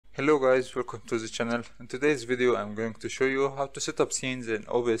Hello guys, welcome to the channel. In today's video I'm going to show you how to set up scenes in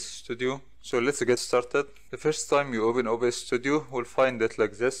OBS Studio. So let's get started. The first time you open OBS Studio, you'll find it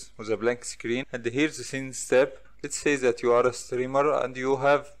like this with a blank screen, and here's the scenes tab. Let's say that you are a streamer and you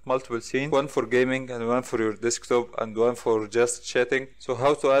have multiple scenes, one for gaming and one for your desktop and one for just chatting. So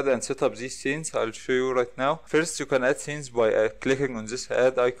how to add and set up these scenes, I'll show you right now. First, you can add scenes by clicking on this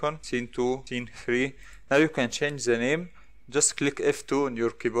add icon, scene 2, scene 3. Now you can change the name. Just click F2 on your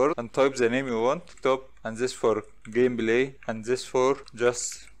keyboard and type the name you want, top, and this for gameplay and this for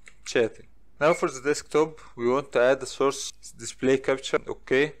just chatting. Now for the desktop, we want to add a source display capture,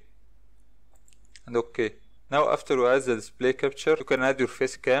 OK, and OK. Now after you add the display capture, you can add your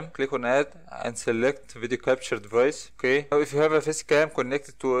face cam. Click on add and select video capture device. Okay. Now if you have a face cam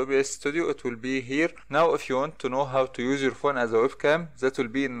connected to OBS Studio, it will be here. Now if you want to know how to use your phone as a webcam, that will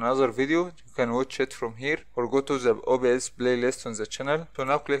be in another video. You can watch it from here or go to the OBS playlist on the channel. So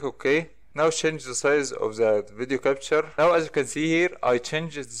now click OK. Now change the size of the video capture. Now as you can see here, I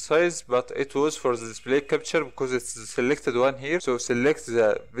changed the size, but it was for the display capture because it's the selected one here. So select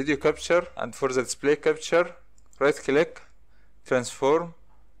the video capture, and for the display capture, right click, transform,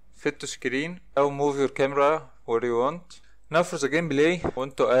 fit to screen. Now move your camera where you want. Now for the gameplay,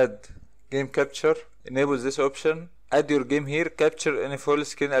 want to add game capture, enable this option. Add your game here, capture any full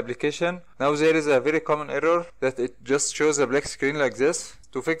screen application. Now there is a very common error that it just shows a black screen like this.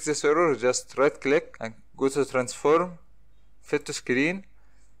 To fix this error, just right click and go to transform, fit to screen.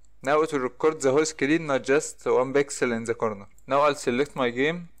 Now it will record the whole screen, not just one pixel in the corner. Now I'll select my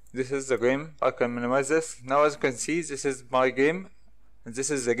game. This is the game. I can minimize this. Now as you can see, this is my game and this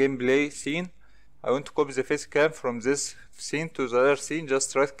is the gameplay scene. I want to copy the face cam from this scene to the other scene.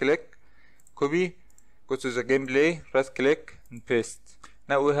 Just right click, copy, go to the gameplay, right click and paste.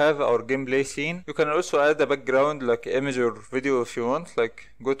 Now we have our gameplay scene. You can also add a background like image or video if you want. Like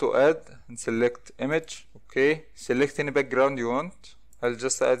go to add and select image. Okay, select any background you want. I'll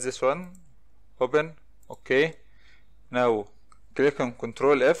just add this one. Open. Okay. Now click on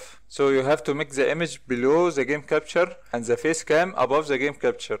Ctrl F. So you have to make the image below the game capture and the face cam above the game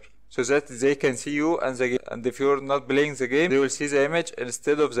capture, so that they can see you and if you're not playing the game, they will see the image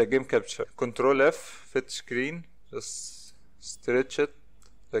instead of the game capture. Ctrl F, fit screen, just stretch it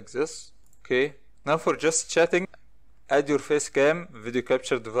like this. Okay. Now for just chatting, add your face cam video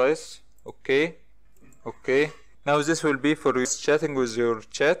capture device. Okay. Okay. Now this will be for chatting with your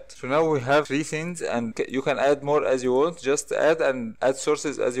chat. So now we have 3 scenes and you can add more as you want. Just add and add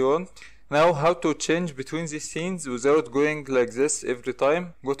sources as you want. Now how to change between these scenes without going like this every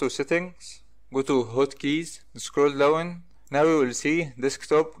time. Go to settings, go to hotkeys, scroll down. Now you will see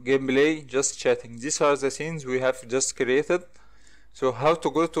desktop, gameplay, just chatting. These are the scenes we have just created. So how to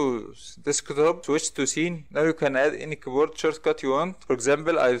go to desktop, switch to scene. Now you can add any keyboard shortcut you want. For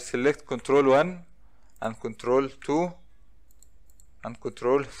example, I'll select Ctrl 1 and Ctrl 2 and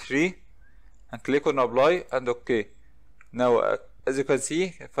Ctrl 3 and click on apply and OK. Now as you can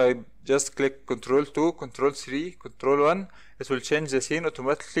see, if I just click Ctrl 2, Ctrl 3, Ctrl 1, it will change the scene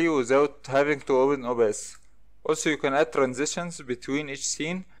automatically without having to open OBS. Also you can add transitions between each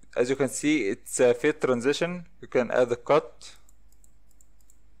scene. As you can see, it's a fade transition. You can add a cut,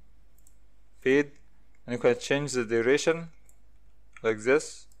 fade, and you can change the duration like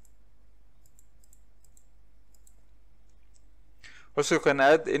this. Also you can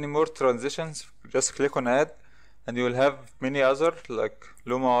add any more transitions. Just click on add and you will have many other like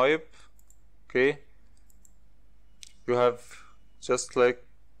Luma wipe. Okay, you have just like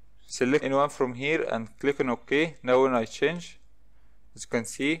select anyone from here and click on OK. Now when I change, as you can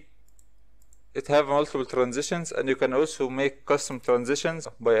see, it have multiple transitions, and you can also make custom transitions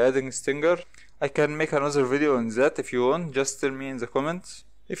by adding stinger. I can make another video on that if you want. Just tell me in the comments.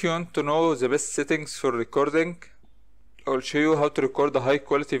 If you want to know the best settings for recording, I'll show you how to record the high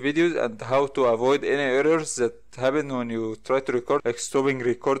quality videos and how to avoid any errors that happen when you try to record, like stopping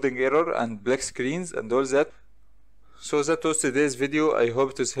recording error and black screens and all that. So that was today's video. I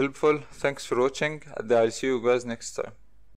hope it was helpful. Thanks for watching and I'll see you guys next time.